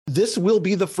this will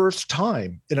be the first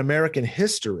time in American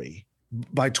history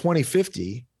by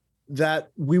 2050 that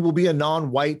we will be a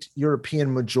non-white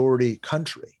European majority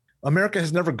country. America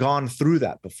has never gone through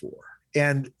that before.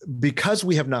 And because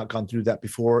we have not gone through that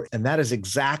before, and that is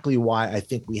exactly why I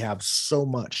think we have so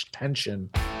much tension.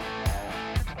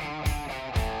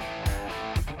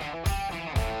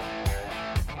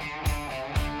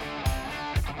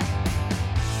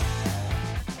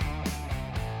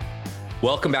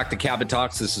 Welcome back to Cabot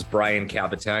Talks. This is Brian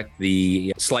Kabateck,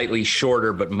 the slightly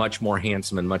shorter but much more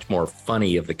handsome and much more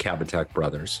funny of the Kabateck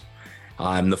brothers.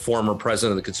 I'm the former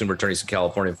president of the Consumer Attorneys of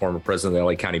California, former president of the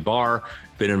LA County Bar,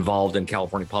 been involved in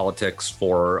California politics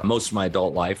for most of my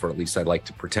adult life, or at least I'd like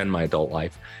to pretend my adult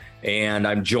life. And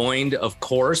I'm joined, of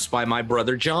course, by my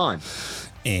brother, John.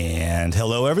 And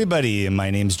hello, everybody.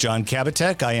 My name's John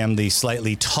Kabateck. I am the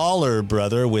slightly taller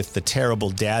brother with the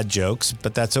terrible dad jokes,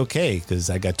 but that's okay because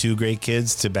I got two great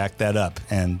kids to back that up,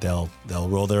 and they'll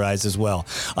roll their eyes as well.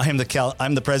 I'm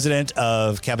the president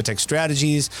of Kabateck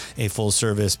Strategies, a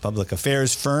full-service public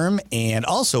affairs firm, and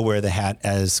also wear the hat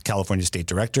as California State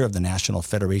Director of the National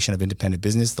Federation of Independent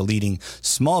Business, the leading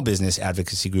small business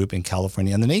advocacy group in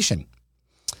California and the nation.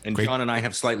 And Great. John and I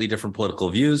have slightly different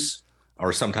political views,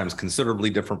 or sometimes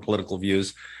considerably different political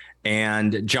views.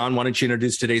 And John, why don't you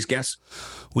introduce today's guest?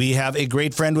 We have a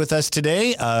great friend with us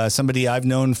today, somebody I've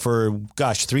known for,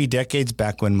 3 decades,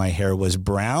 back when my hair was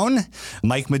brown,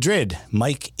 Mike Madrid.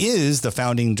 Mike is the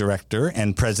founding director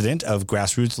and president of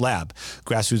Grassroots Lab.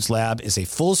 Grassroots Lab is a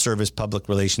full-service public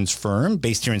relations firm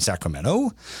based here in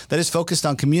Sacramento that is focused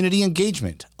on community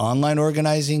engagement, online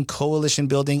organizing, coalition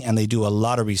building, and they do a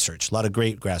lot of research, a lot of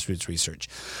great grassroots research.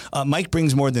 Mike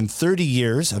brings more than 30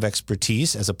 years of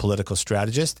expertise as a political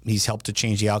strategist. He's helped to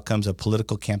change the outcomes of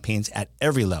political campaigns at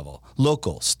every level,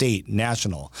 local, state,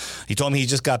 national. He told me he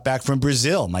just got back from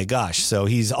Brazil. My gosh. So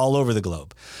he's all over the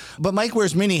globe. But Mike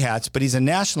wears many hats, but he's a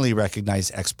nationally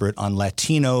recognized expert on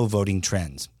Latino voting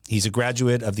trends. He's a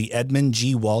graduate of the Edmund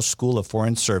G. Walsh School of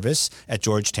Foreign Service at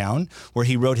Georgetown, where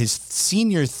he wrote his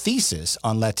senior thesis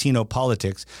on Latino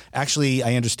politics. Actually,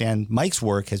 I understand Mike's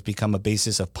work has become a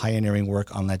basis of pioneering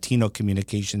work on Latino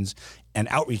communications and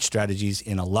outreach strategies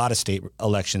in a lot of state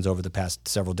elections over the past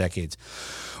several decades.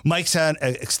 Mike's had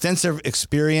extensive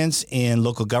experience in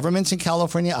local governments in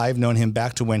California. I've known him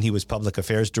back to when he was public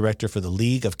affairs director for the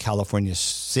League of California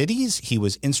Cities. He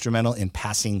was instrumental in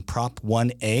passing Prop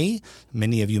 1A.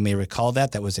 Many of you may recall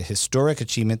that. That was a historic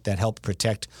achievement that helped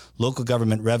protect local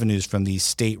government revenues from these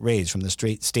state raids, from the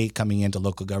state coming into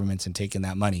local governments and taking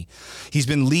that money. He's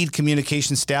been lead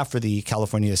communication staff for the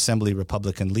California Assembly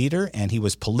Republican leader, and he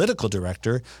was political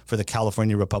director for the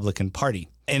California Republican Party.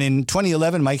 And in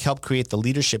 2011, Mike helped create the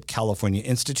Leadership California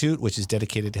Institute, which is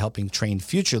dedicated to helping train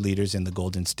future leaders in the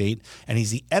Golden State. And he's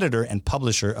the editor and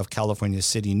publisher of California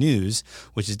City News,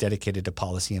 which is dedicated to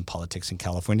policy and politics in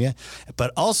California.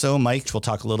 But also, Mike, we'll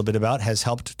talk a little bit about, has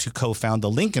helped to co-found the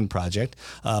Lincoln Project,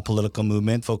 a political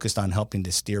movement focused on helping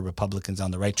to steer Republicans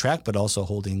on the right track, but also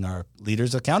holding our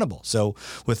leaders accountable. So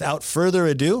without further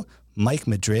ado, Mike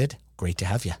Madrid, great to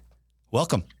have you.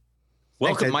 Welcome.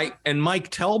 Welcome, Mike. And Mike,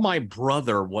 tell my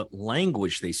brother what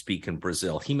language they speak in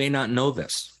Brazil. He may not know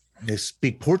this. They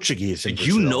speak Portuguese in Did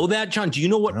Brazil. you know that, John? Do you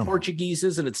know what Portuguese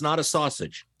is? And it's not a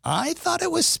sausage. I thought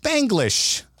it was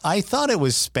Spanglish.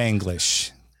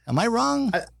 Am I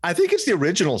wrong? I think it's the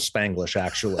original Spanglish,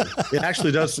 actually. It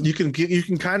actually does. You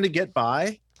can kind of get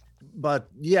by. But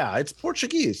yeah, it's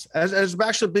Portuguese. There's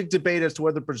actually a big debate as to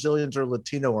whether Brazilians are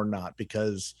Latino or not,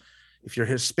 because if you're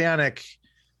Hispanic,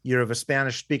 you're of a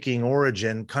Spanish-speaking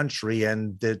origin country,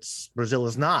 and Brazil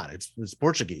is not. It's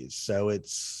Portuguese, so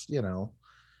it's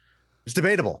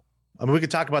debatable. I mean, we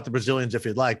could talk about the Brazilians if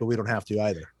you'd like, but we don't have to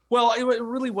either. Well,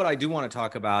 really, what I do want to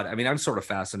talk about, I mean, I'm sort of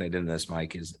fascinated in this,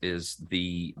 Mike, is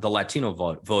the Latino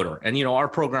voter, and our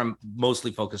program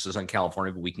mostly focuses on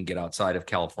California, but we can get outside of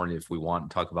California if we want and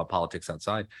talk about politics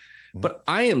outside. But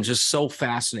I am just so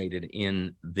fascinated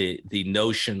in the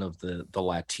notion of the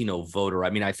Latino voter. I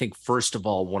mean, I think, first of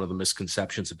all, one of the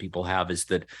misconceptions that people have is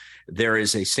that there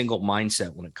is a single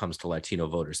mindset when it comes to Latino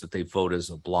voters, that they vote as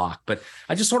a block. But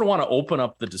I just sort of want to open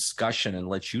up the discussion and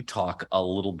let you talk a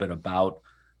little bit about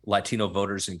Latino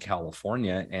voters in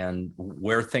California and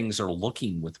where things are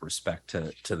looking with respect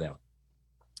to them.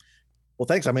 Well,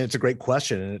 thanks. I mean, it's a great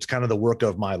question, and it's kind of the work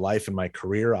of my life and my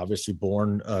career. Obviously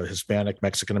born Hispanic,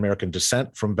 Mexican-American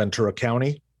descent from Ventura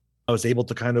County. I was able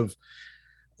to kind of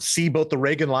see both the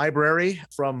Reagan Library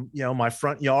from, my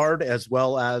front yard, as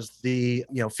well as the,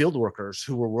 field workers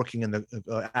who were working in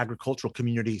the agricultural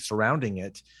community surrounding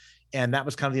it. And that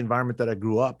was kind of the environment that I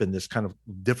grew up in, this kind of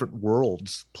different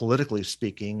worlds, politically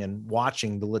speaking, and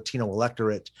watching the Latino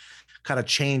electorate kind of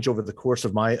change over the course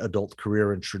of my adult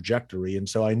career and trajectory. And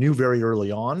so I knew very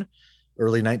early on,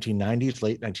 early 1990s,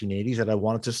 late 1980s, that I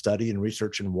wanted to study and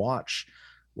research and watch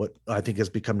what I think has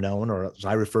become known, or as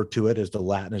I refer to it, as the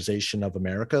Latinization of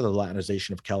America, the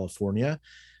Latinization of California,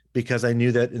 because I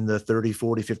knew that in the 30,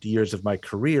 40, 50 years of my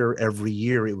career, every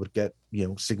year it would get,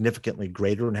 significantly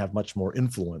greater and have much more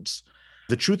influence.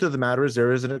 The truth of the matter is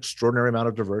there is an extraordinary amount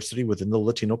of diversity within the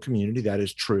Latino community. That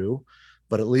is true.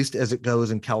 But at least as it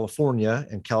goes in California,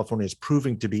 and California is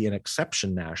proving to be an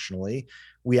exception nationally,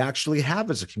 we actually have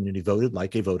as a community voted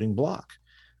like a voting bloc.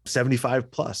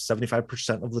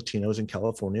 75% of Latinos in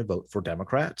California vote for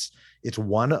Democrats. It's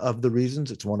one of the reasons,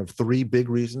 it's one of three big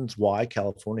reasons why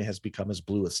California has become as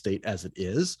blue a state as it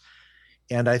is.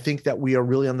 And I think that we are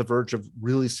really on the verge of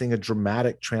really seeing a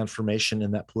dramatic transformation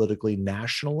in that politically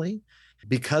nationally,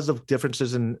 because of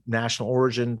differences in national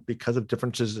origin, because of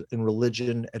differences in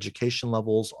religion, education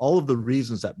levels, all of the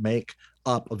reasons that make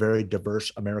up a very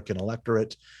diverse American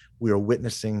electorate. We are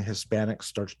witnessing Hispanics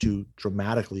start to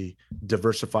dramatically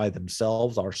diversify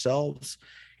themselves, ourselves.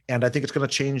 And I think it's going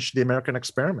to change the American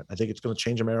experiment. I think it's going to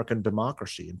change American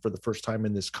democracy. And for the first time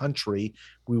in this country,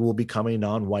 we will become a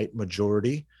non-white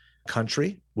majority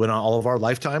country. When all of our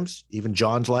lifetimes, even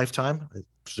John's lifetime,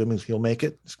 assuming he'll make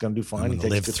it, it's going to do fine. I'm going to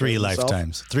live three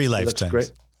lifetimes. Three lifetimes. That's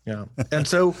great. Yeah. And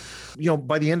so,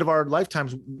 by the end of our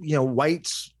lifetimes,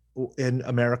 whites in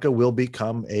America will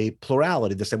become a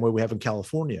plurality, the same way we have in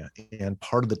California. And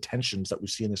part of the tensions that we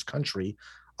see in this country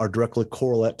are directly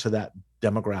correlate to that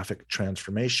demographic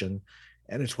transformation.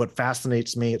 And it's what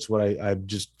fascinates me. It's what I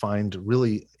just find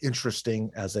really interesting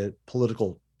as a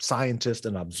political scientist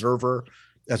and observer,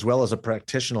 as well as a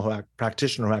practitioner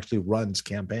who actually runs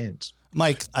campaigns.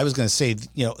 Mike, I was going to say,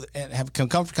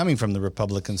 coming from the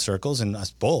Republican circles and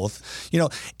us both,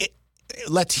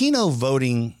 Latino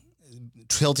voting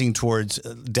tilting towards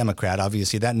Democrat,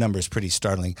 obviously that number is pretty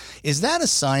startling. Is that a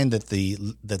sign that the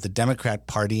Democrat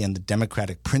Party and the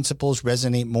democratic principles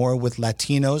resonate more with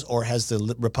Latinos, or has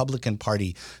the Republican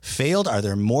Party failed? Are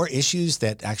there more issues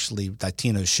that actually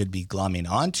Latinos should be glomming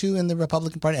onto in the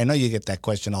Republican Party? I know you get that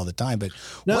question all the time, but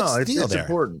what's the deal there? It's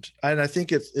important. And I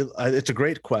think it's a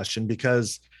great question,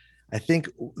 because I think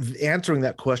answering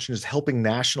that question is helping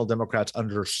national Democrats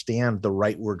understand the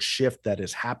rightward shift that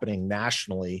is happening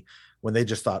nationally, when they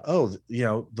just thought,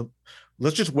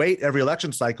 let's just wait every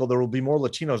election cycle. There will be more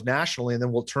Latinos nationally, and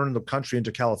then we'll turn the country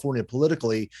into California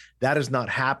politically. That is not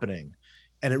happening.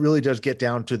 And it really does get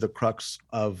down to the crux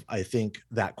of, I think,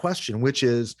 that question, which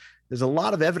is there's a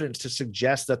lot of evidence to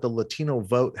suggest that the Latino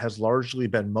vote has largely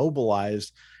been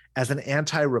mobilized as an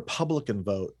anti-Republican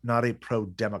vote, not a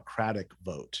pro-Democratic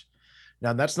vote.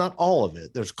 Now, that's not all of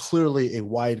it. There's clearly a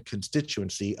wide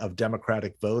constituency of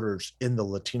Democratic voters in the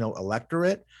Latino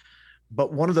electorate.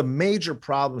 But one of the major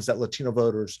problems that Latino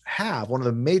voters have, one of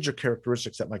the major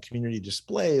characteristics that my community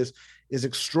displays, is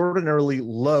extraordinarily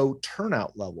low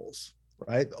turnout levels,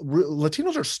 right?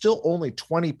 Latinos are still only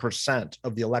 20%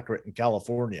 of the electorate in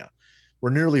California.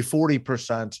 We're nearly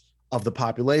 40% of the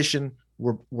population.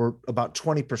 We're about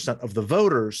 20% of the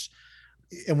voters.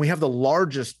 And we have the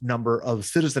largest number of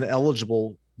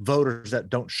citizen-eligible voters that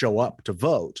don't show up to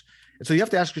vote. And so you have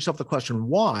to ask yourself the question,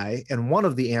 why? And one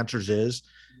of the answers is,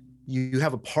 you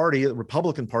have a party, the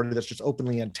Republican Party, that's just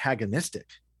openly antagonistic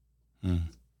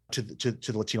to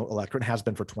the Latino electorate, has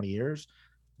been for 20 years.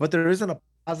 But there isn't a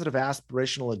positive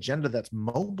aspirational agenda that's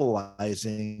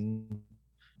mobilizing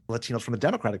Latinos from the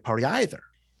Democratic Party either.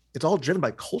 It's all driven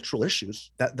by cultural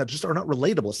issues that just are not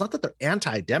relatable. It's not that they're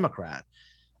anti-Democrat.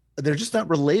 They're just not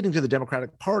relating to the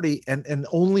Democratic Party. And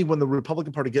only when the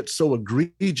Republican Party gets so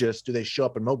egregious do they show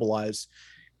up and mobilize.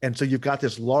 And so you've got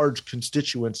this large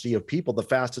constituency of people, the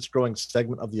fastest growing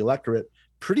segment of the electorate,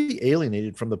 pretty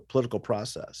alienated from the political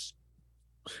process.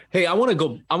 Hey, I want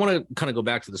to kind of go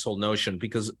back to this whole notion,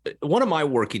 because one of my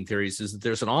working theories is that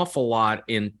there's an awful lot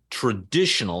in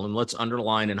traditional, and let's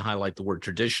underline and highlight the word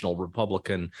traditional,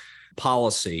 Republican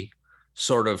policy,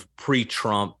 sort of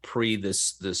pre-Trump,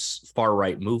 this far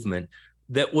right movement,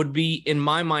 that would be, in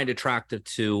my mind, attractive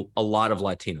to a lot of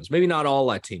Latinos. Maybe not all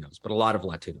Latinos, but a lot of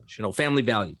Latinos. Family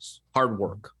values, hard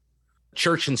work,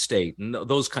 church and state, and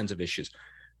those kinds of issues.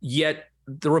 Yet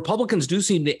the Republicans do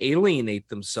seem to alienate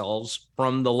themselves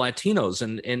from the Latinos.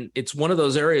 And it's one of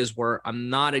those areas where I'm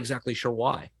not exactly sure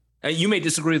why. You may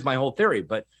disagree with my whole theory,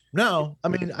 but no, I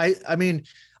mean,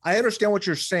 I understand what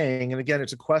you're saying. And again,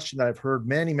 it's a question that I've heard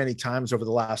many, many times over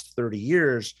the last 30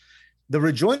 years. The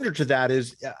rejoinder to that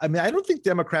is, I mean, I don't think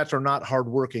Democrats are not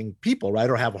hardworking people, right?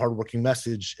 Or have a hardworking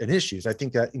message and issues. I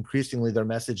think that increasingly their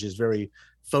message is very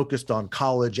focused on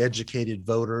college educated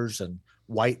voters and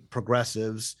white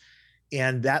progressives.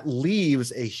 And that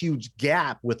leaves a huge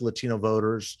gap with Latino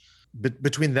voters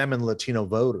between them and Latino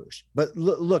voters. But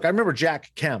look, I remember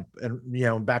Jack Kemp,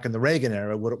 and back in the Reagan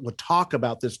era, would talk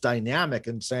about this dynamic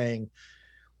and saying,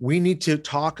 we need to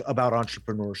talk about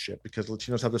entrepreneurship because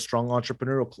Latinos have a strong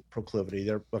entrepreneurial proclivity.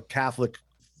 They're a Catholic,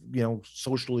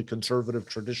 socially conservative,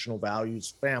 traditional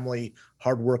values, family,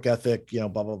 hard work ethic, blah,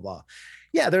 blah, blah.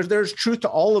 Yeah, there's truth to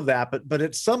all of that, but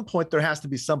at some point there has to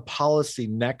be some policy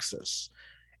nexus.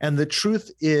 And the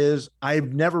truth is,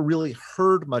 I've never really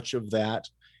heard much of that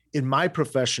in my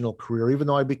professional career, even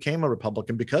though I became a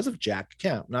Republican because of Jack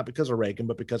Kemp, not because of Reagan,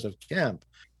 but because of Kemp.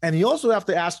 And you also have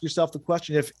to ask yourself the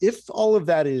question, if all of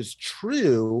that is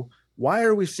true, why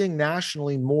are we seeing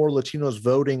nationally more Latinos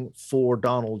voting for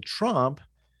Donald Trump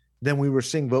than we were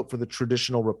seeing vote for the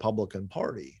traditional Republican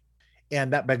Party?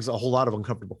 And that begs a whole lot of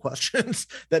uncomfortable questions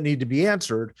that need to be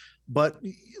answered. But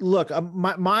look,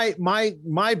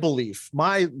 my belief,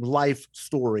 my life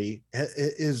story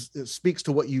speaks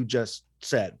to what you just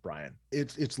said, Brian.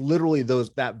 It's literally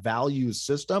that values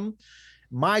system.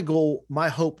 My goal, my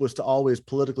hope was to always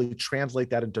politically translate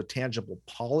that into tangible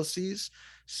policies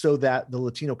so that the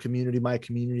Latino community, my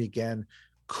community again,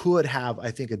 could have,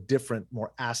 I think, a different,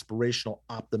 more aspirational,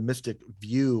 optimistic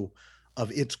view of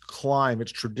its climb,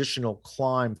 its traditional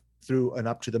climb through and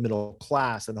up to the middle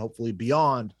class and hopefully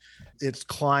beyond, its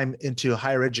climb into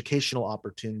higher educational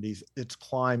opportunities, its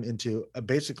climb into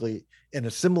basically an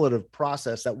assimilative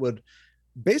process that would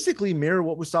basically mirror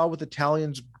what we saw with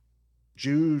Italians,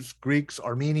 Jews, Greeks,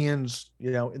 Armenians,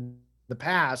 in the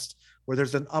past, where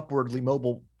there's an upwardly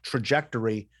mobile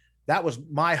trajectory. That was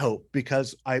my hope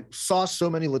because I saw so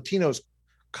many Latinos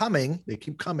coming, they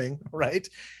keep coming, right?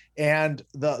 And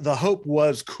the hope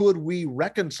was, could we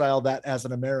reconcile that as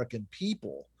an American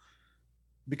people?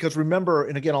 Because remember,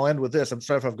 and again, I'll end with this, I'm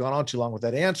sorry if I've gone on too long with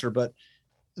that answer, but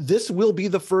this will be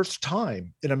the first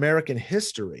time in American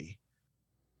history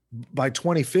by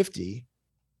 2050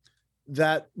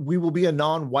 that we will be a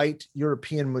non-white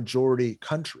European majority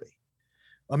country.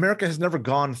 America has never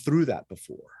gone through that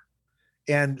before.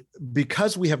 And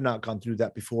because we have not gone through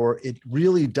that before, it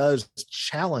really does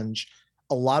challenge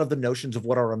a lot of the notions of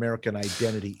what our American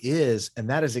identity is. And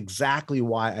that is exactly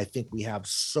why I think we have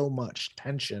so much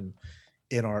tension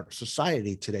in our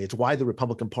society today. It's why the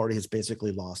Republican Party has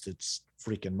basically lost its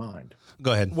freaking mind.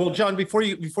 Go ahead. Well, John, before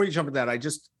you jump into that,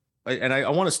 I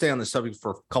want to stay on the subject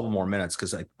for a couple more minutes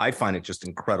because I find it just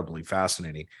incredibly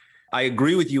fascinating. I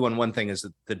agree with you on one thing is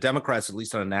that the Democrats, at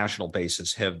least on a national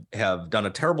basis, have done a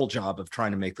terrible job of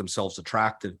trying to make themselves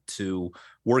attractive to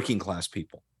working class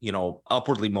people,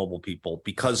 upwardly mobile people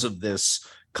because of this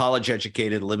college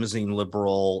educated, limousine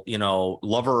liberal,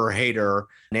 lover or hater,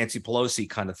 Nancy Pelosi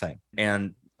kind of thing.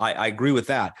 And I agree with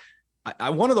that.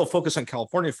 I want to though focus on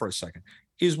California for a second.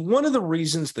 Is one of the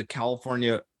reasons the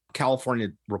California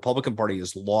Republican Party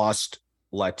has lost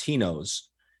Latinos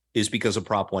is because of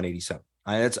Prop 187.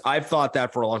 I've thought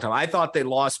that for a long time. I thought they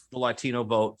lost the Latino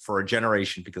vote for a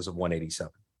generation because of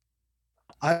 187.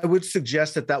 I would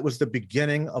suggest that was the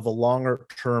beginning of a longer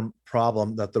term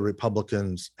problem that the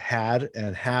Republicans had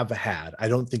and have had. I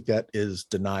don't think that is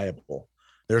deniable.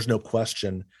 There's no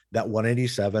question that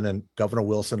 187 and Governor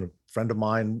Wilson, a friend of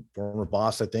mine, former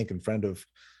boss, I think, and friend of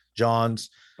John's.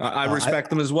 I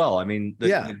respect them as well. I mean,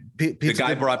 the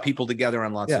guy brought people together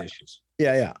on lots of issues.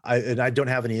 Yeah. I don't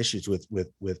have any issues with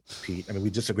Pete. I mean,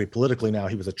 we disagree politically now.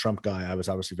 He was a Trump guy. I was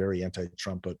obviously very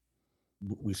anti-Trump, but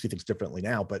we see things differently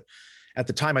now. But at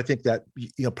the time, I think that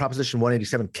Proposition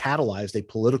 187 catalyzed a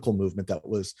political movement that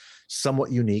was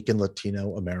somewhat unique in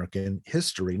Latino American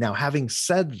history. Now, having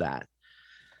said that,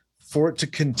 for it to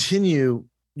continue,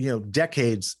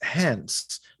 decades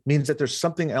hence means that there's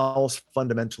something else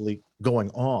fundamentally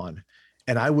going on.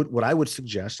 And what I would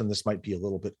suggest, and this might be a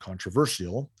little bit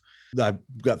controversial, I've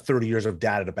got 30 years of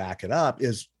data to back it up,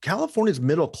 is California's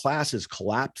middle class is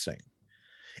collapsing.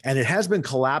 And it has been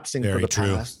collapsing for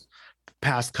the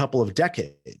past couple of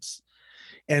decades.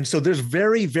 And so there's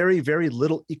very, very, very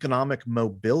little economic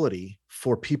mobility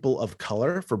for people of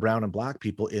color, for brown and black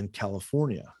people in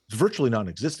California. It's virtually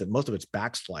non-existent. Most of it's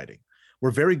backsliding.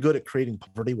 We're very good at creating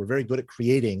poverty. We're very good at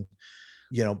creating,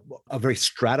 a very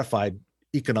stratified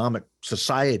economic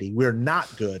society. We're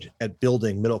not good at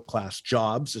building middle-class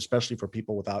jobs, especially for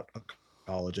people without a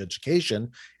college education,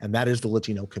 and that is the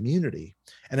Latino community.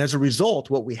 And as a result,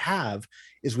 what we have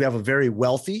is we have a very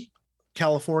wealthy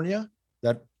California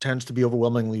that tends to be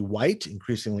overwhelmingly white,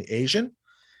 increasingly Asian,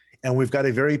 And we've got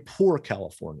a very poor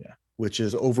California, which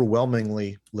is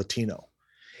overwhelmingly Latino.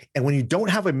 And when you don't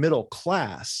have a middle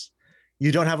class,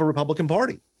 you don't have a Republican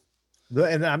Party.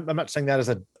 And I'm not saying that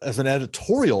as an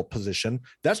editorial position.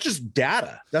 That's just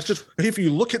data. That's just, if you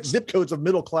look at zip codes of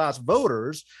middle class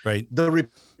voters, right, the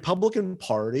Republican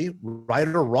Party, right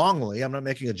or wrongly, I'm not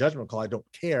making a judgment call, I don't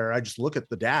care, I just look at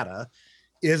the data,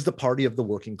 is the party of the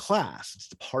working class. It's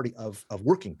the party of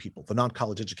working people, the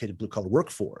non-college educated blue collar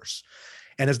workforce.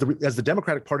 And as the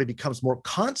Democratic Party becomes more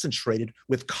concentrated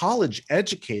with college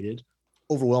educated,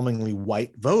 overwhelmingly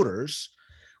white voters,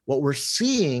 what we're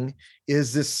seeing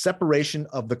is this separation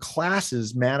of the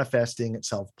classes manifesting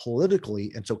itself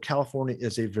politically. And so California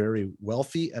is a very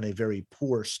wealthy and a very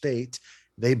poor state.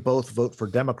 They both vote for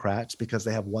Democrats because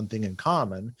they have one thing in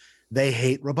common: they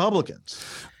hate Republicans.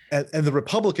 And the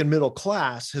Republican middle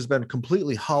class has been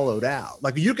completely hollowed out.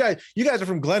 Like you guys are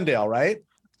from Glendale, right?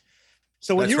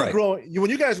 So when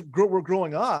you guys were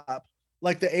growing up,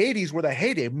 like the 80s were the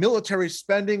heyday. Military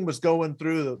spending was going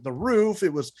through the roof.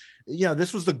 It was,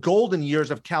 this was the golden years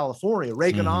of California,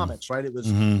 Reaganomics, right? It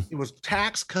was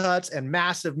tax cuts and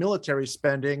massive military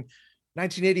spending.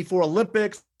 1984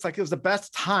 Olympics, it's like it was the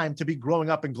best time to be growing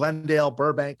up in Glendale,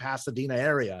 Burbank, Pasadena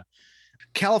area.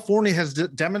 California has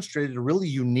demonstrated a really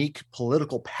unique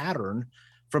political pattern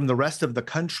from the rest of the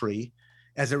country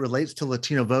as it relates to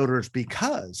Latino voters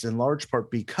in large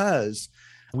part because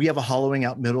we have a hollowing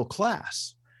out middle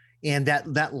class. And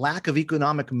that lack of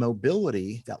economic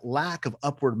mobility, that lack of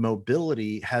upward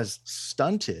mobility has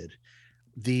stunted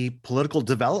the political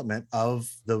development of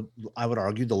I would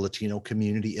argue, the Latino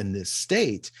community in this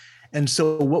state. And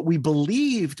so what we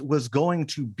believed was going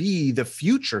to be the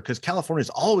future, because California is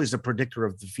always a predictor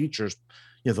of the futures,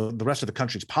 the rest of the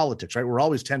country's politics, right? We're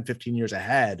always 10, 15 years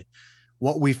ahead.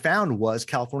 What we found was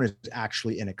California is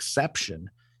actually an exception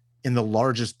in the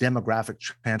largest demographic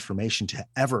transformation to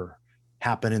ever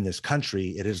happen in this country.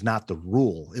 It is not the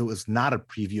rule. It was not a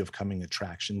preview of coming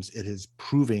attractions. It is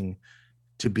proving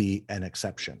to be an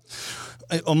exception.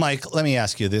 Oh, Mike, let me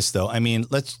ask you this, though. I mean,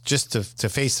 let's just to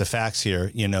face the facts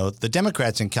here. The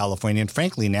Democrats in California, and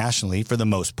frankly, nationally, for the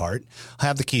most part,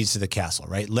 have the keys to the castle,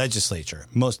 right? Legislature,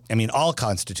 all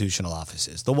constitutional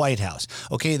offices, the White House.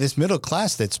 Okay, this middle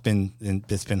class that's been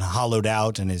hollowed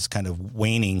out and is kind of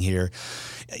waning here.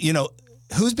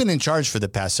 Who's been in charge for the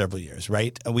past several years,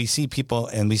 right? We see people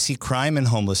and we see crime and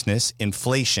homelessness,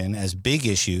 inflation as big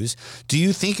issues. Do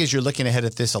you think as you're looking ahead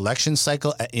at this election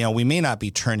cycle, we may not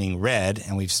be turning red,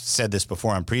 and we've said this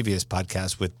before on previous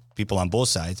podcasts with people on both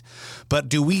sides, but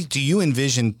do you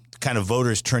envision kind of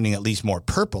voters turning at least more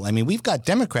purple? I mean, we've got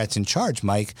Democrats in charge,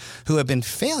 Mike, who have been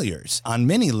failures on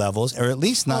many levels, or at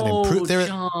least not improved.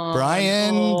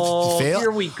 Brian,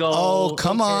 here we go. Oh,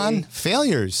 come on.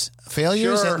 Failures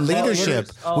at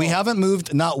leadership. We haven't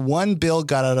moved. Not one bill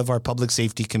got out of our public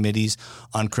safety committees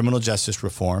on criminal justice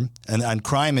reform, and on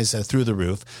crime is through the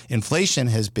roof. Inflation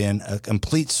has been a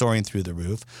complete soaring through the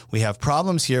roof. We have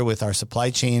problems here with our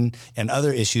supply chain and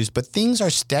other issues, but things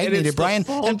are stagnated, Brian.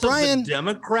 And Brian,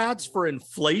 Democrats for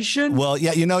inflation? Well,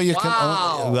 yeah, you can.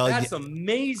 Wow, that's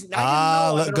amazing.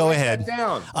 Go ahead.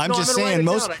 I'm just saying,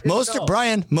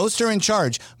 most are in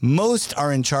charge. Most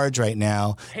are in charge right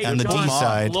now on the D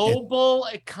side. Global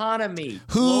economy.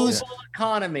 Global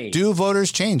economy. Do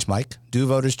voters change, Mike? Do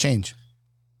voters change?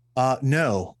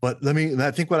 No, but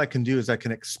I think what I can do is I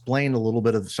can explain a little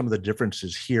bit of some of the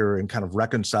differences here and kind of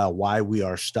reconcile why we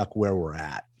are stuck where we're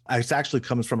at. It actually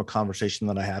comes from a conversation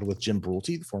that I had with Jim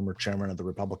Brulte, the former chairman of the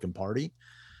Republican Party,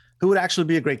 who would actually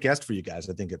be a great guest for you guys,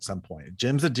 I think, at some point.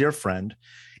 Jim's a dear friend,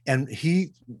 and he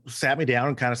sat me down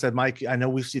and kind of said, Mike, I know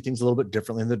we see things a little bit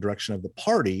differently in the direction of the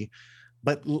party,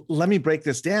 but let me break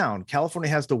this down. California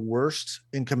has the worst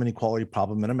income inequality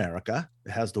problem in America.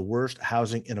 It has the worst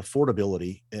housing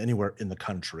inaffordability anywhere in the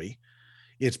country.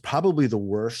 It's probably the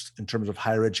worst in terms of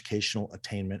higher educational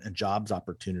attainment and jobs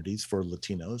opportunities for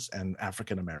Latinos and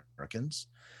African Americans.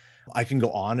 I can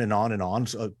go on and on and on.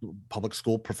 So, public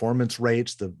school performance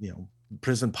rates, the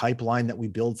prison pipeline that we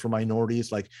build for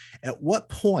minorities. Like, at what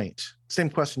point,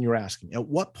 same question you're asking, at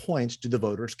what point do the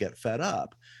voters get fed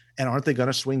up? And aren't they going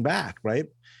to swing back, right?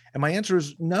 And my answer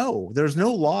is no. There's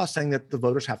no law saying that the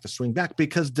voters have to swing back,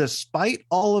 because despite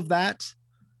all of that,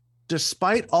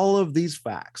 despite all of these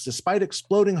facts, despite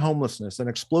exploding homelessness and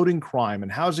exploding crime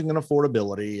and housing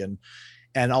and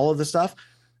and all of this stuff,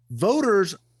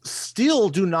 voters still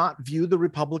do not view the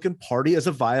Republican Party as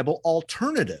a viable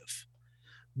alternative.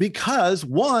 Because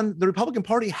one, the Republican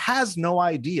Party has no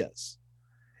ideas.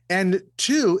 And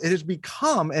two, it has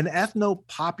become an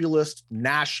ethno-populist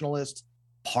nationalist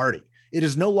party. It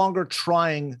is no longer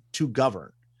trying to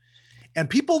govern. And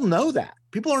people know that.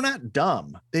 People are not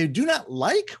dumb. They do not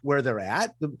like where they're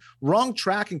at. The wrong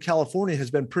track in California has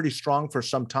been pretty strong for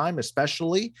some time,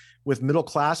 especially with middle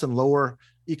class and lower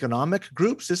economic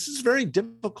groups. This is very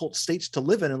difficult states to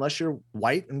live in unless you're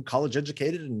white and college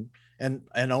educated and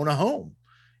own a home.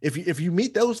 If you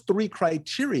meet those three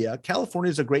criteria,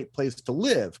 California is a great place to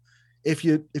live. If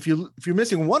you're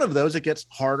missing one of those, it gets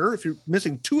harder. If you're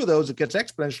missing two of those, it gets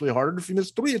exponentially harder. If you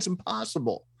miss three, it's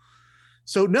impossible.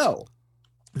 So no,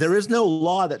 there is no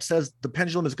law that says the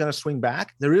pendulum is going to swing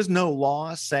back. There is no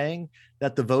law saying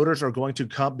that the voters are going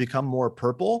to become more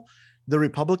purple. The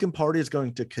Republican Party is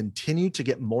going to continue to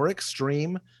get more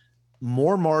extreme,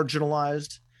 more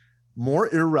marginalized,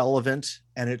 more irrelevant,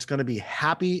 and it's going to be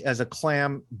happy as a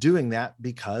clam doing that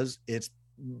because its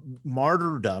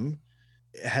martyrdom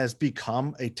has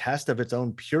become a test of its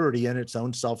own purity and its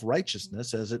own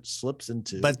self-righteousness as it slips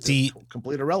into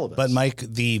complete irrelevance. But Mike,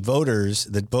 the voters,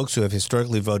 the folks who have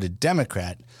historically voted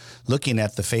Democrat, looking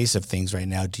at the face of things right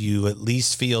now, do you at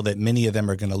least feel that many of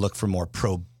them are going to look for more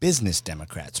pro-business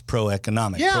Democrats,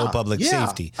 pro-economic, pro-public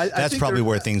safety? That's probably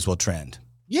where things will trend.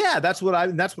 Yeah, that's what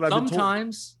I've been told.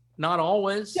 Sometimes. Not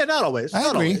always. Yeah, not always. I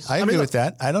agree. I agree with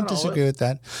that. I don't disagree with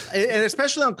that. And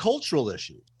especially on cultural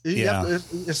issues. Yeah.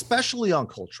 Especially on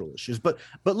cultural issues. But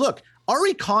look, our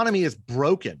economy is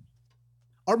broken.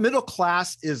 Our middle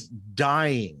class is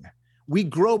dying. We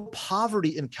grow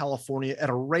poverty in California at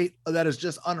a rate that is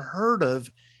just unheard of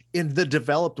in the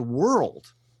developed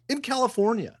world, in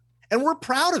California. And we're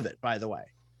proud of it, by the way.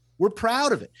 We're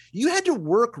proud of it. You had to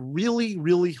work really,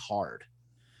 really hard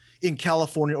in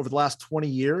California over the last 20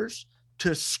 years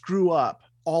to screw up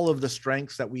all of the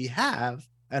strengths that we have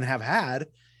and have had.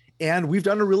 And we've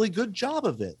done a really good job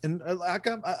of it. And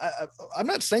I'm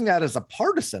not saying that as a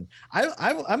partisan.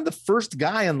 I'm the first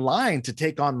guy in line to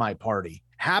take on my party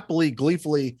happily,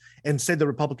 gleefully, and say the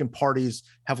Republican parties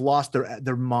have lost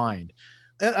their mind.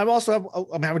 And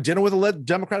I'm having dinner with a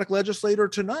Democratic legislator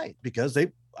tonight because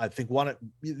they want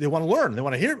to learn. They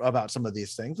want to hear about some of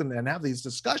these things and have these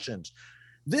discussions.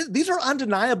 These are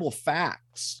undeniable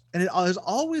facts. And it has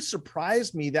always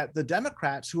surprised me that the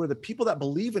Democrats, who are the people that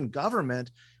believe in government,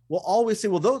 will always say,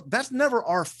 well, that's never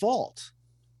our fault.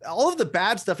 All of the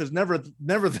bad stuff is never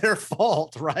their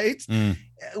fault, right?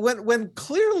 When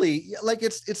clearly, like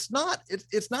it's not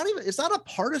a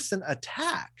partisan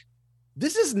attack.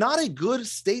 This is not a good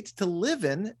state to live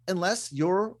in unless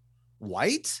you're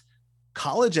white,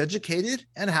 college educated,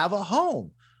 and have a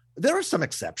home. There are some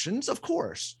exceptions, of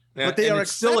course. But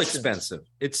it's still expensive.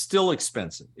 It's still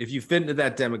expensive. If you fit into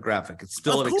that demographic, it's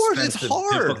still expensive,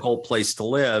 difficult place to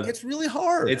live. It's really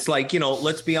hard. It's like,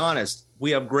 let's be honest.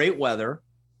 We have great weather.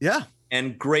 Yeah.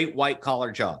 And great white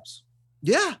collar jobs.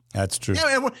 Yeah. That's true.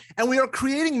 Yeah, and we are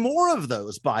creating more of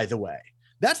those, by the way.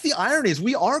 That's the irony is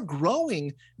we are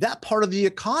growing that part of the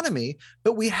economy,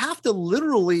 but we have to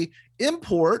literally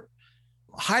import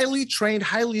highly trained,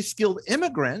 highly skilled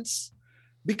immigrants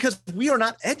because we are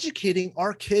not educating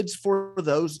our kids for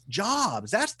those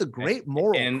jobs. That's the great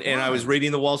moral. And I was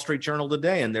reading the Wall Street Journal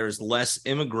today, and there's less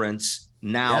immigrants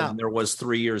now than there was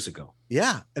 3 years ago.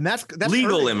 Yeah, and that's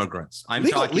legal hurting. Immigrants. I'm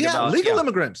talking about legal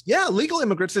immigrants. Yeah, legal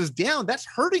immigrants is down. That's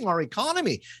hurting our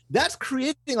economy. That's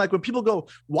creating, like, when people go,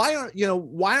 why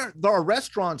aren't our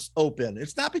restaurants open?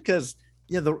 It's not because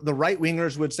the right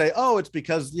wingers would say, oh, it's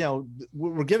because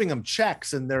we're giving them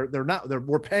checks and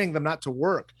we're paying them not to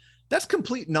work. That's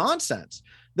complete nonsense.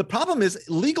 The problem is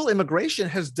legal immigration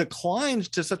has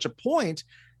declined to such a point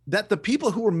that the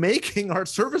people who are making our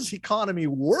service economy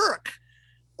work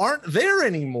aren't there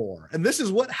anymore. And this is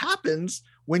what happens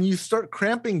when you start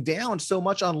cramping down so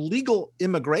much on legal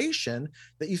immigration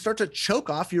that you start to choke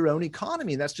off your own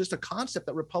economy. And that's just a concept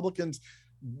that Republicans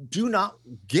do not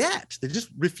get. They just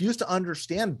refuse to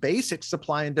understand basic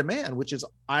supply and demand, which is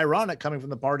ironic coming from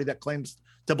the party that claims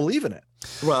to believe in it.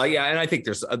 Well, yeah, and I think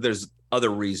there's other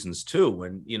reasons too.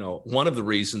 And one of the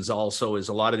reasons also is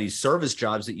a lot of these service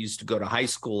jobs that used to go to high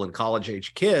school and college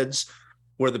age kids,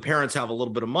 where the parents have a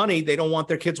little bit of money, they don't want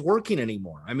their kids working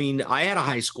anymore. I mean, I had a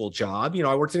high school job.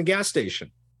 I worked in a gas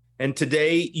station. And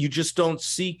today you just don't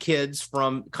see kids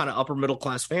from kind of upper middle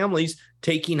class families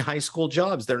taking high school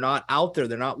jobs. They're not out there.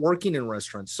 They're not working in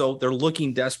restaurants. So they're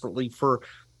looking desperately for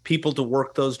people to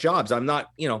work those jobs. I'm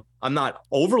not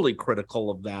overly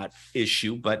critical of that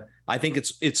issue, but I think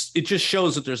it just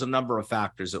shows that there's a number of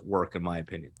factors at work, in my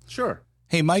opinion. Sure.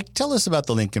 Hey, Mike, tell us about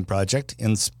the Lincoln Project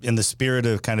in the spirit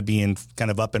of kind of being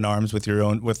kind of up in arms with your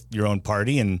own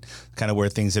party and kind of where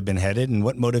things have been headed, and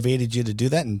what motivated you to do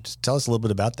that, and just tell us a little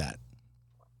bit about that.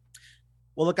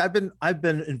 Well, look, I've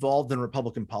been involved in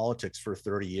Republican politics for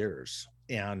 30 years.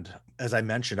 And as I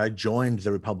mentioned, I joined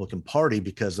the Republican Party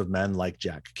because of men like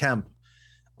Jack Kemp,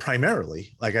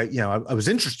 primarily. Like I was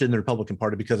interested in the Republican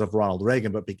Party because of Ronald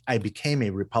Reagan, but I became a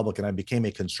Republican. I became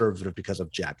a conservative because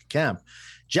of Jack Kemp.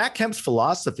 Jack Kemp's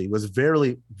philosophy was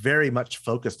very, very much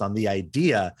focused on the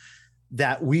idea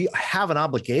that we have an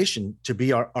obligation to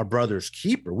be our brother's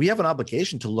keeper. We have an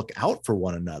obligation to look out for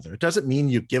one another. It doesn't mean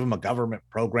you give them a government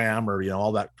program or,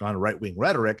 all that kind of right-wing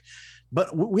rhetoric, but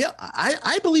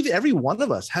I believe every one of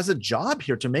us has a job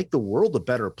here to make the world a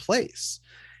better place.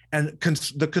 And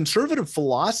the conservative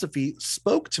philosophy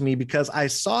spoke to me because I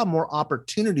saw more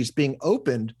opportunities being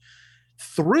opened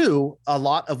through a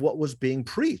lot of what was being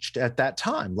preached at that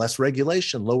time. Less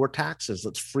regulation, lower taxes,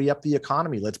 let's free up the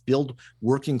economy, let's build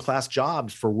working class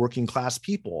jobs for working class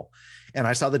people. And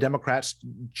I saw the Democrats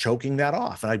choking that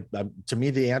off. And to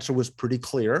me, the answer was pretty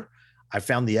clear. I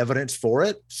found the evidence for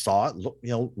it, saw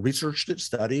it, researched it,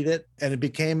 studied it, and it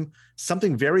became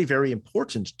something very, very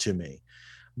important to me.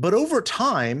 But over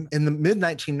time, in the mid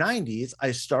 1990s,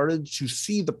 I started to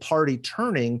see the party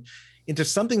turning into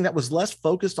something that was less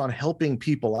focused on helping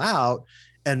people out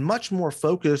and much more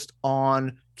focused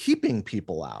on keeping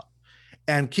people out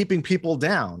and keeping people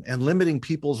down and limiting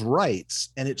people's rights.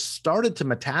 And it started to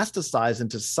metastasize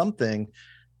into something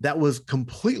that was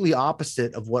completely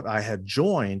opposite of what I had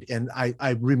joined. And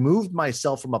I removed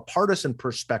myself from a partisan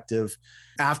perspective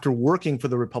after working for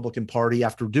the Republican Party,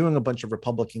 after doing a bunch of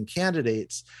Republican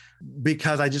candidates,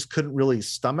 because I just couldn't really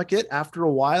stomach it after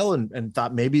a while and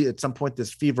thought maybe at some point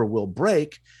this fever will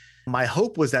break. My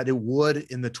hope was that it would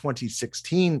in the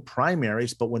 2016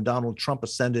 primaries, but when Donald Trump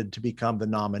ascended to become the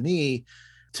nominee,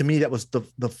 to me, that was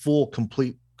the full,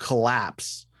 complete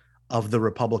collapse of the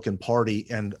Republican Party.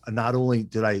 And not only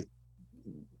did I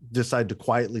decide to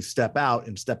quietly step out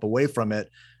and step away from it,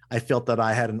 I felt that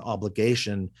I had an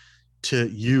obligation to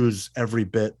use every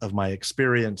bit of my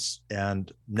experience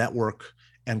and network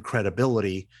and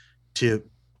credibility to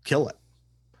kill it.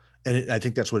 And I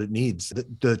think that's what it needs.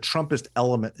 The Trumpist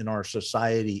element in our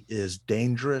society is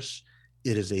dangerous.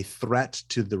 It is a threat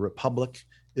to the Republic.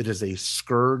 It is a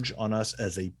scourge on us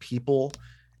as a people.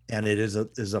 And it is a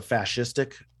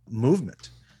fascistic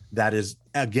movement that is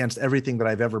against everything that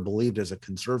I've ever believed as a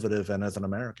conservative and as an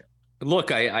American.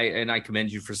 Look, I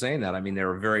commend you for saying that. I mean, there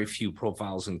are very few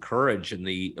profiles in courage in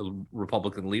the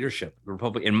Republican leadership,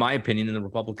 in my opinion, in the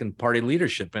Republican Party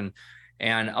leadership.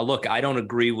 And look, I don't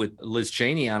agree with Liz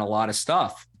Cheney on a lot of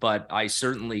stuff, but I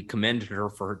certainly commended her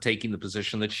for her taking the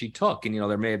position that she took. And,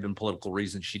 there may have been political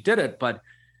reasons she did it, but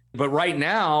right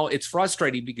now it's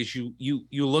frustrating because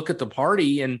you look at the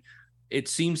party and it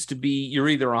seems to be you're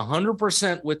either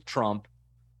 100% with Trump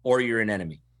or you're an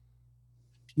enemy.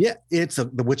 Yeah,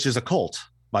 which is a cult,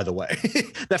 by the way.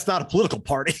 That's not a political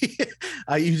party.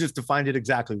 You just defined it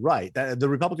exactly right. The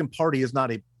Republican Party is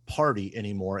not a party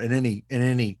anymore in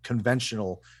any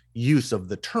conventional use of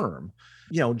the term.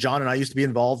 John and I used to be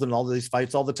involved in all of these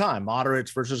fights all the time: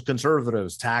 moderates versus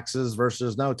conservatives, taxes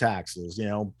versus no taxes,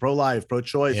 pro-life,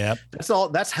 pro-choice. Yep.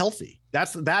 That's healthy.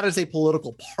 That is a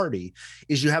political party,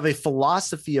 is you have a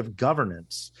philosophy of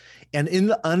governance.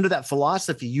 And under that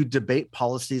philosophy, you debate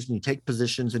policies and you take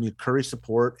positions and you curry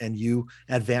support and you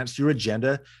advance your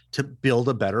agenda to build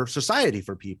a better society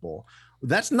for people.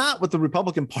 That's not what the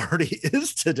Republican Party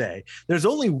is today. There's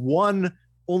only one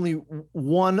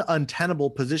untenable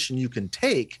position you can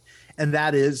take, and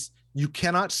that is you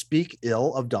cannot speak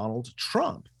ill of Donald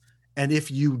Trump. And if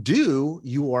you do,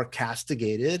 you are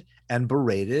castigated and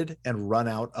berated and run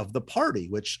out of the party,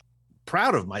 which I'm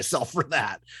proud of myself for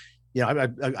that.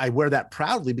 I wear that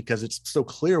proudly because it's so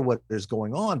clear what is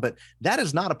going on, but that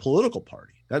is not a political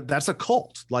party. That's a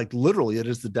cult. Like literally, it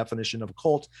is the definition of a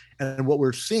cult. And what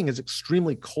we're seeing is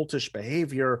extremely cultish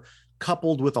behavior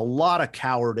coupled with a lot of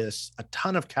cowardice, a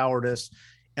ton of cowardice,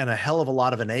 and a hell of a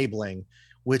lot of enabling,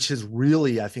 which has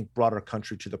really, I think, brought our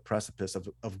country to the precipice of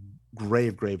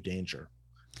grave, grave danger.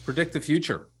 Predict the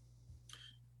future.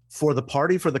 For the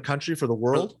party, for the country, for the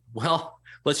world? Well,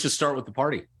 let's just start with the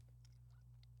party.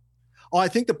 Oh, I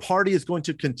think the party is going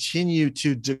to continue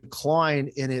to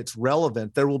decline in its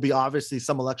relevance. There will be obviously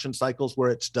some election cycles where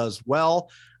it does well.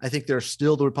 I think the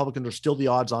Republicans are still the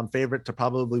odds-on favorite to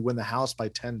probably win the House by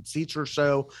 10 seats or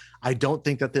so. I don't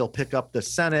think that they'll pick up the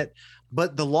Senate,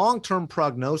 but the long-term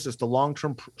prognosis, the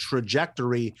long-term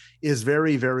trajectory is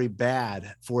very, very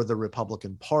bad for the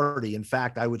Republican Party. In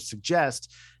fact, I would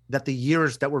suggest that the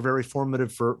years that were very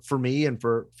formative for me and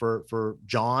for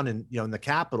John and in the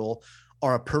Capitol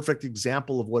are a perfect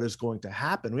example of what is going to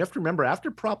happen. We have to remember,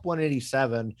 after Prop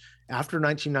 187, after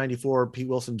 1994, Pete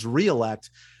Wilson's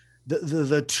reelect,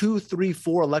 The 2, 3,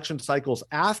 4 election cycles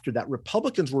after that,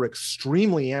 Republicans were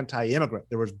extremely anti-immigrant.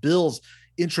 There was bills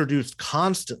introduced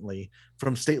constantly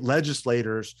from state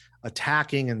legislators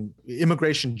attacking and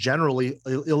immigration generally,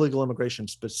 illegal immigration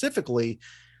specifically.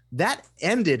 That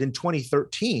ended in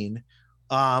 2013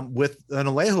 with an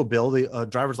Alejo bill, the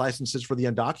driver's licenses for the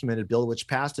undocumented bill, which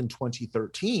passed in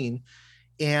 2013.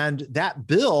 And that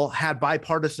bill had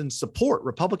bipartisan support.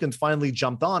 Republicans finally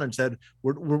jumped on and said,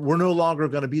 we're no longer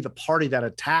going to be the party that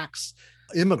attacks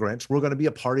immigrants. We're going to be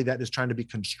a party that is trying to be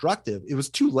constructive. It was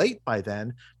too late by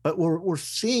then, but we're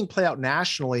seeing play out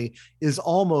nationally is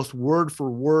almost word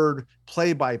for word,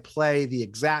 play by play, the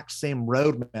exact same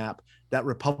roadmap that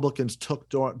Republicans took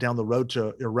down the road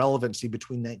to irrelevancy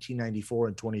between 1994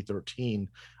 and 2013.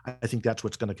 I think that's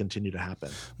what's going to continue to happen.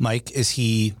 Mike,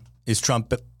 is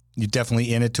Trump you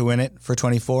definitely in it to win it for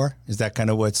 24? Is that kind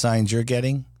of what signs you're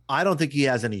getting? I don't think he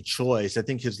has any choice. I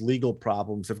think his legal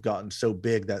problems have gotten so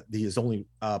big that his only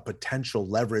potential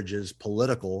leverage is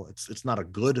political. It's not a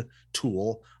good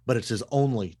tool, but it's his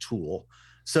only tool.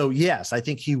 So yes, I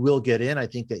think he will get in. I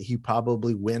think that he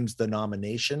probably wins the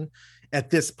nomination. At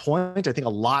this point, I think a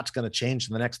lot's going to change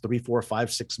in the next 3, 4,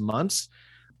 5, 6 months.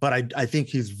 But I think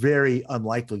he's very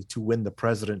unlikely to win the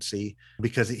presidency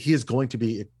because he is going to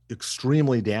be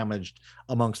extremely damaged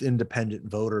amongst independent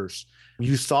voters.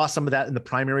 You saw some of that in the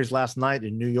primaries last night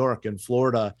in New York and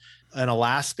Florida and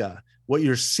Alaska. What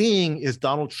you're seeing is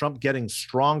Donald Trump getting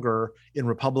stronger in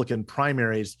Republican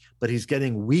primaries, but he's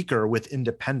getting weaker with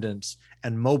independents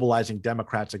and mobilizing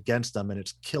Democrats against them, and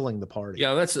it's killing the party.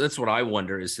 Yeah, that's what I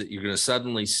wonder, is that you're going to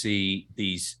suddenly see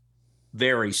these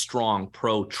very strong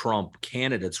pro-Trump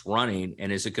candidates running,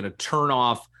 and is it going to turn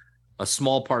off a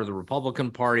small part of the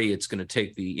Republican Party? It's going to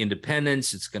take the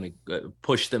independents. It's going to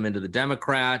push them into the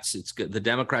Democrats. The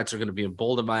Democrats are going to be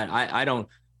emboldened by it. I don't.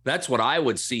 That's what I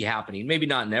would see happening. Maybe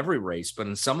not in every race, but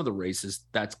in some of the races,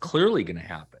 that's clearly going to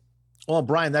happen. Well,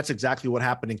 Brian, that's exactly what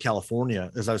happened in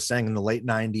California. As I was saying, in the late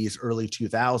 90s, early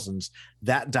 2000s,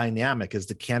 that dynamic as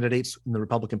the candidates in the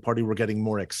Republican Party were getting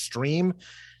more extreme.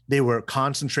 They were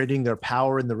concentrating their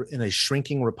power in a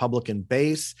shrinking Republican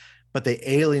base, but they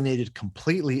alienated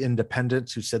completely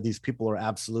independents who said these people are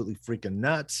absolutely freaking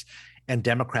nuts. And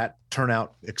Democrat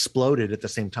turnout exploded at the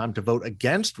same time to vote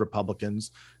against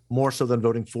Republicans, more so than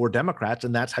voting for Democrats.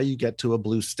 And that's how you get to a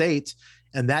blue state.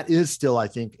 And that is still, I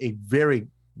think, a very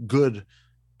good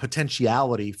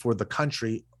potentiality for the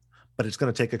country, but it's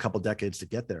going to take a couple decades to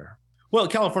get there. Well,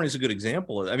 California is a good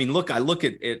example. I mean, I look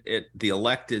at the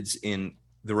electeds in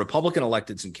the Republican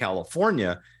electeds in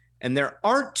California, and there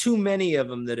aren't too many of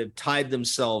them that have tied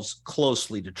themselves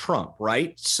closely to Trump,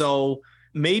 right? So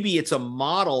maybe it's a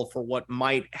model for what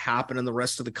might happen in the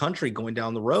rest of the country going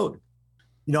down the road.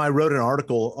 You know, I wrote an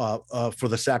article for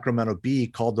the Sacramento Bee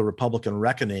called The Republican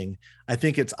Reckoning. I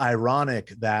think it's ironic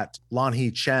that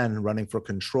Lanhee Chen, running for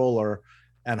controller,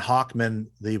 and Hochman,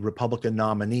 the Republican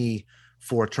nominee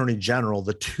for attorney general,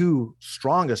 the two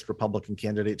strongest Republican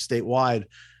candidates statewide,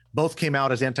 both came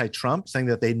out as anti-Trump, saying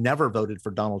that they never voted for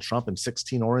Donald Trump in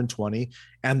 16 or in 20,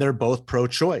 and they're both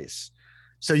pro-choice.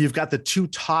 So you've got the two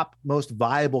top most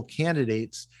viable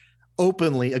candidates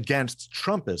openly against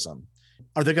Trumpism.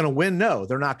 Are they going to win? No,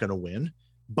 they're not going to win,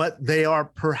 but they are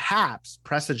perhaps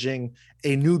presaging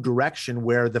a new direction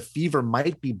where the fever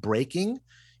might be breaking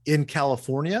in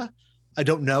California. I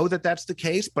don't know that that's the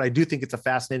case, but I do think it's a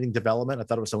fascinating development. I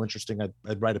thought it was so interesting.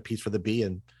 I'd write a piece for the Bee,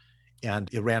 and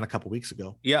it ran a couple of weeks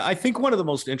ago. Yeah, I think one of the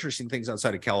most interesting things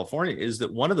outside of California is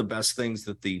that one of the best things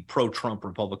that the pro-Trump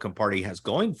Republican Party has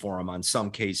going for them on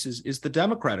some cases is the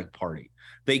Democratic Party.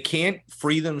 They can't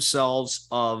free themselves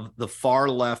of the far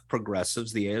left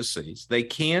progressives, the AOCs. They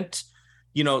can't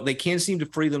seem to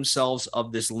free themselves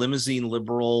of this limousine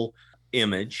liberal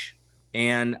image.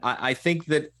 And I think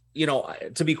that,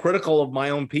 to be critical of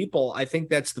my own people, I think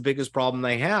that's the biggest problem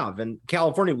they have. And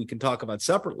California, we can talk about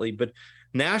separately, but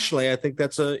nationally, I think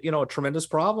that's a tremendous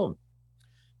problem.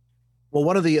 Well,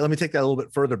 let me take that a little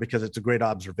bit further because it's a great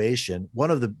observation.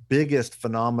 One of the biggest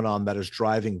phenomenon that is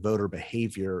driving voter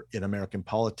behavior in American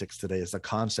politics today is a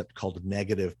concept called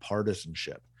negative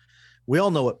partisanship. We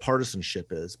all know what partisanship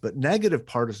is, but negative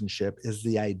partisanship is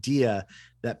the idea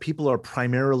that people are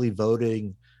primarily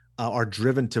voting, are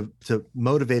driven to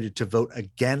motivated to vote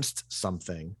against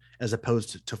something as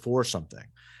opposed to for something.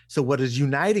 So what is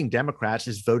uniting Democrats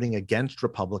is voting against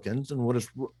Republicans, and what is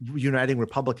uniting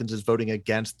Republicans is voting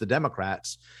against the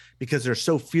Democrats because they're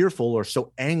so fearful or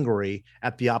so angry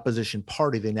at the opposition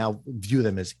party. They now view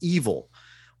them as evil.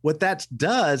 What that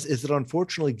does is it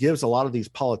unfortunately gives a lot of these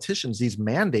politicians these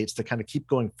mandates to kind of keep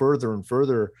going further and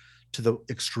further to the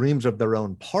extremes of their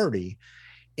own party.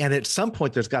 And at some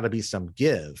point, there's got to be some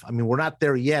give. I mean, we're not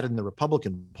there yet in the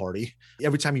Republican Party.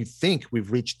 Every time you think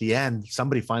we've reached the end,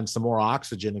 somebody finds some more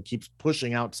oxygen and keeps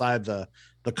pushing outside the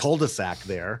cul-de-sac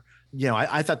there. You know,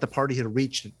 I thought the party had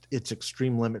reached its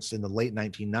extreme limits in the late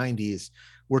 1990s.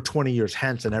 We're 20 years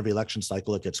hence, and every election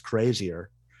cycle, it gets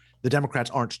crazier. The Democrats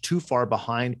aren't too far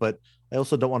behind, but I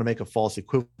also don't want to make a false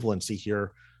equivalency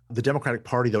here. The Democratic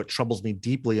Party, though it troubles me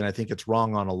deeply, and I think it's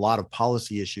wrong on a lot of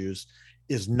policy issues,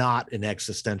 is not an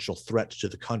existential threat to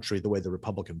the country the way the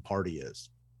Republican Party is.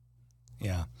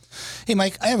 Yeah. Hey,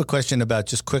 Mike, I have a question about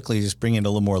just bringing it a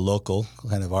little more local,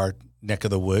 kind of our neck of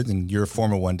the woods, and your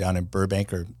former one down in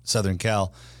Burbank or Southern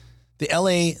Cal.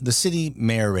 The city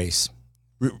mayor race,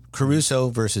 Caruso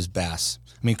versus Bass.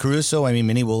 I mean, Caruso,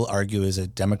 many will argue is a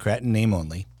Democrat in name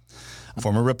only,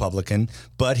 former Republican,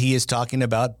 but he is talking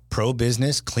about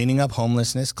pro-business, cleaning up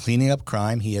homelessness, cleaning up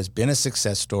crime. He has been a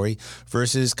success story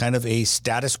versus kind of a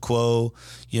status quo,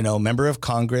 member of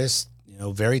Congress,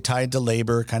 very tied to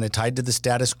labor, kind of tied to the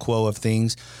status quo of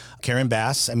things. Karen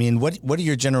Bass, what are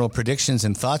your general predictions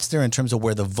and thoughts there in terms of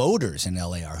where the voters in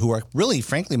LA are, who are really,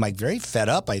 frankly, Mike, very fed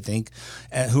up, I think,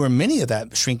 who are many of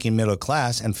that shrinking middle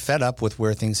class and fed up with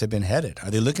where things have been headed?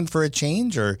 Are they looking for a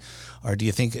change, or do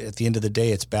you think at the end of the day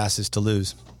it's Bass's to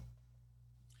lose?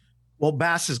 Well,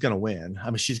 Bass is going to win.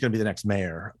 She's going to be the next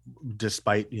mayor,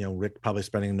 despite, Rick probably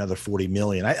spending another $40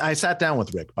 million. I sat down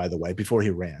with Rick, by the way, before he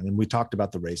ran, and we talked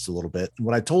about the race a little bit. And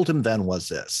what I told him then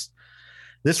was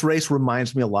this race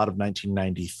reminds me a lot of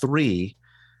 1993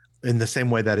 in the same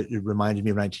way that it reminded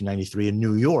me of 1993 in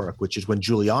New York, which is when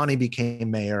Giuliani became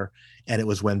mayor. And it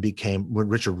was when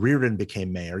Richard Riordan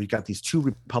became mayor. You got these two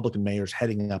Republican mayors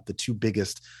heading up the two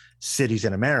biggest cities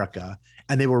in America.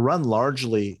 And they were won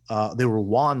largely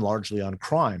on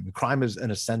crime. Crime is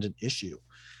an ascendant issue.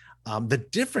 The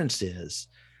difference is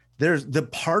there's the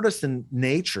partisan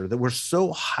nature that we're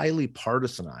so highly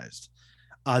partisanized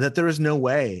that there is no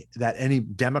way that any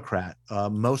Democrat,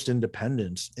 most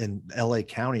independents in LA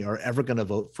County are ever going to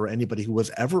vote for anybody who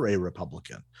was ever a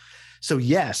Republican. So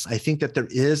yes, I think that there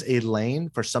is a lane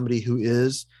for somebody who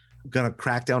is going to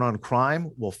crack down on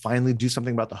crime, will finally do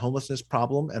something about the homelessness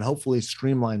problem, and hopefully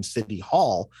streamline City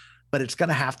Hall. But it's going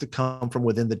to have to come from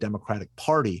within the Democratic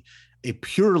Party, a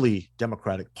purely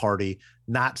Democratic Party,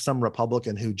 not some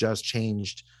Republican who just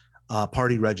changed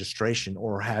party registration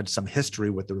or had some history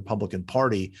with the Republican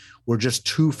Party. We're just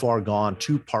too far gone,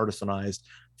 too partisanized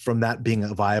from that being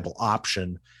a viable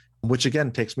option, which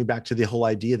again takes me back to the whole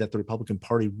idea that the Republican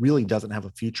Party really doesn't have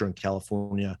a future in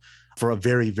California for a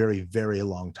very, very, very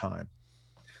long time.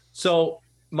 So,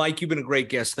 Mike, you've been a great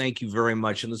guest. Thank you very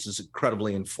much. And this is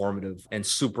incredibly informative and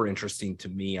super interesting to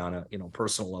me on a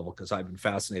personal level, because I've been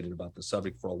fascinated about the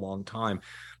subject for a long time.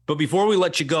 But before we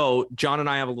let you go, John and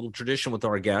I have a little tradition with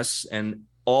our guests, and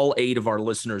all 8 of our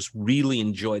listeners really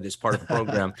enjoy this part of the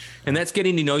program. And that's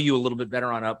getting to know you a little bit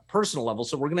better on a personal level.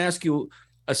 So we're going to ask you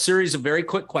a series of very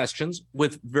quick questions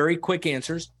with very quick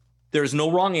answers. There's no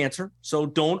wrong answer, so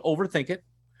don't overthink it.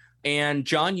 And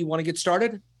John, you want to get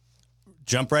started?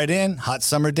 Jump right in. Hot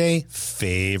summer day.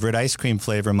 Favorite ice cream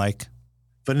flavor, Mike?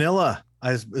 Vanilla.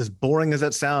 As boring as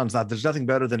that sounds, there's nothing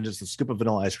better than just a scoop of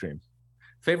vanilla ice cream.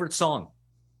 Favorite song?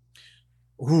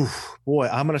 Ooh, boy,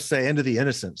 I'm going to say End of the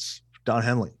Innocents, Don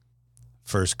Henley.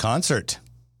 First concert?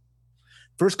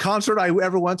 First concert I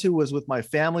ever went to was with my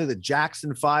family, the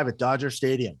Jackson 5 at Dodger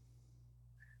Stadium.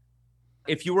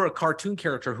 If you were a cartoon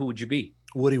character, who would you be?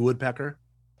 Woody Woodpecker.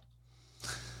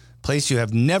 Place you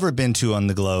have never been to on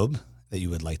the globe that you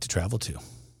would like to travel to?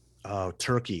 Oh,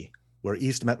 Turkey, where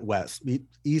East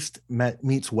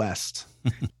meets West.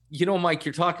 Mike,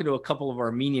 you're talking to a couple of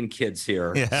Armenian kids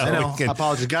here. Yeah, I know. I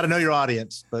apologize. Got to know your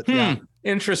audience, but yeah.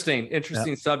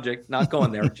 Interesting subject. Not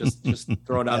going there. Just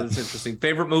throwing out as interesting.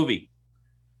 Favorite movie?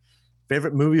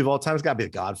 Favorite movie of all time has got to be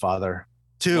The Godfather.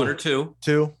 2. 1 or 2?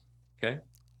 2. Okay.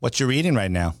 What you're reading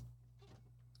right now?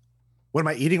 What am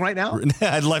I eating right now?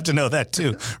 I'd love to know that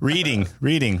too. Reading.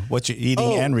 What you're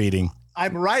eating and reading.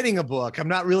 I'm writing a book. I'm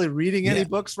not really reading any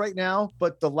books right now,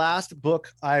 but the last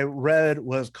book I read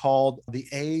was called The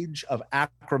Age of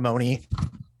Acrimony.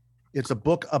 It's a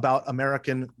book about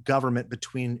American government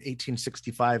between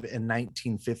 1865 and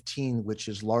 1915, which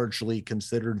is largely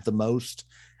considered the most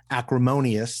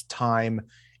acrimonious time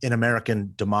in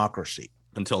American democracy.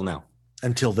 Until now.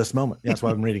 Until this moment. That's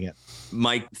why I'm reading it.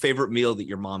 Mike, favorite meal that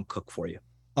your mom cooked for you?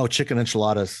 Oh, chicken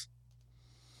enchiladas.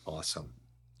 Awesome.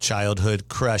 Childhood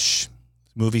crush,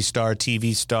 movie star,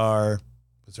 TV star.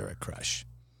 Was there a crush?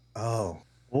 Oh,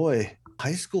 boy.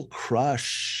 High school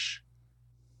crush.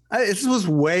 This was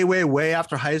way, way, way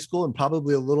after high school and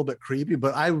probably a little bit creepy,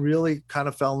 but I really kind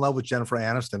of fell in love with Jennifer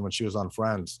Aniston when she was on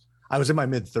Friends. I was in my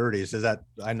mid-30s.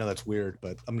 I know that's weird,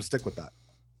 but I'm going to stick with that.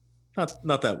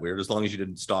 Not that weird, as long as you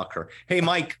didn't stalk her. Hey,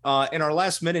 Mike, in our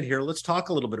last minute here, let's talk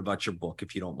a little bit about your book,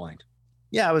 if you don't mind.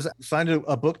 Yeah, I was signed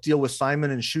a book deal with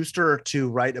Simon & Schuster to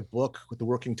write a book with the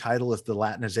working title is The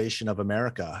Latinization of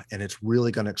America. And it's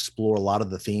really going to explore a lot of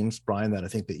the themes, Brian, that I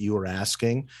think that you were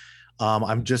asking.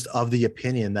 I'm just of the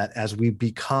opinion that as we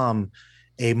become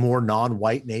a more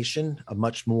non-white nation, a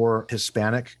much more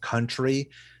Hispanic country,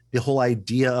 the whole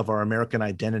idea of our American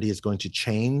identity is going to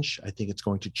change. I think it's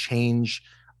going to change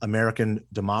American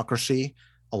democracy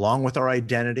along with our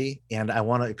identity. And I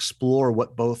want to explore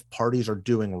what both parties are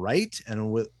doing right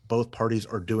and what both parties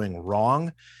are doing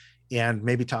wrong, and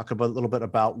maybe talk about a little bit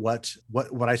about what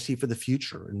I see for the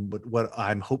future and what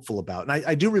I'm hopeful about. And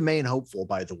I do remain hopeful,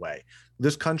 by the way.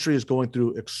 This country is going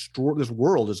through this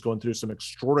world is going through some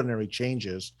extraordinary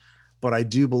changes, but I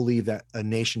do believe that a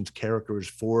nation's character is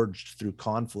forged through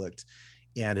conflict.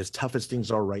 And as tough as things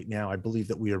are right now, I believe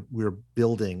that we're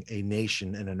building a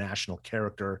nation and a national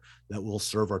character that will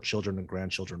serve our children and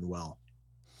grandchildren well.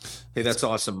 Hey, that's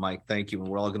awesome, Mike. Thank you. And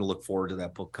we're all going to look forward to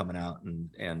that book coming out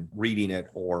and reading it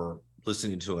or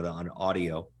listening to it on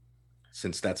audio,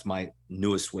 since that's my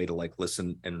newest way to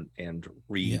listen and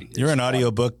read. Yeah. You're an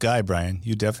audiobook guy, Brian.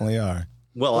 You definitely are.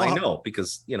 Well, I know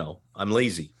because, I'm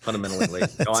lazy, fundamentally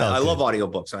lazy. I love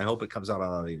audiobooks, and I hope it comes out on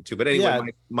audio too. But anyway, yeah,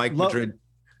 Mike Madrid.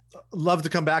 Love to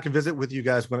come back and visit with you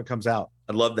guys when it comes out.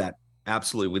 I'd love that.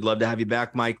 Absolutely. We'd love to have you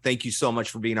back, Mike. Thank you so much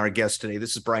for being our guest today.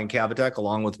 This is Brian Kabateck,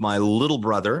 along with my little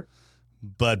brother,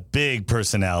 but big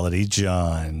personality,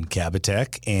 John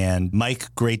Kabateck. And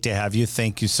Mike, great to have you.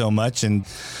 Thank you so much. And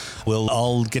we'll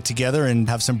all get together and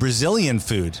have some Brazilian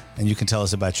food, and you can tell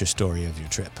us about your story of your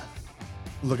trip.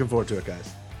 Looking forward to it,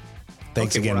 guys.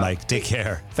 Thanks again, Mike. Take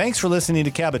care. Thanks for listening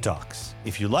to Cabot Talks.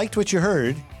 If you liked what you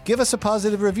heard, give us a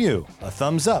positive review, a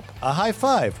thumbs up, a high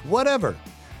five, whatever.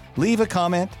 Leave a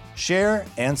comment, share,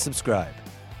 and subscribe.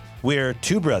 We're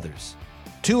two brothers,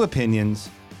 two opinions,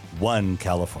 one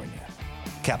California.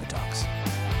 Cabot Talks.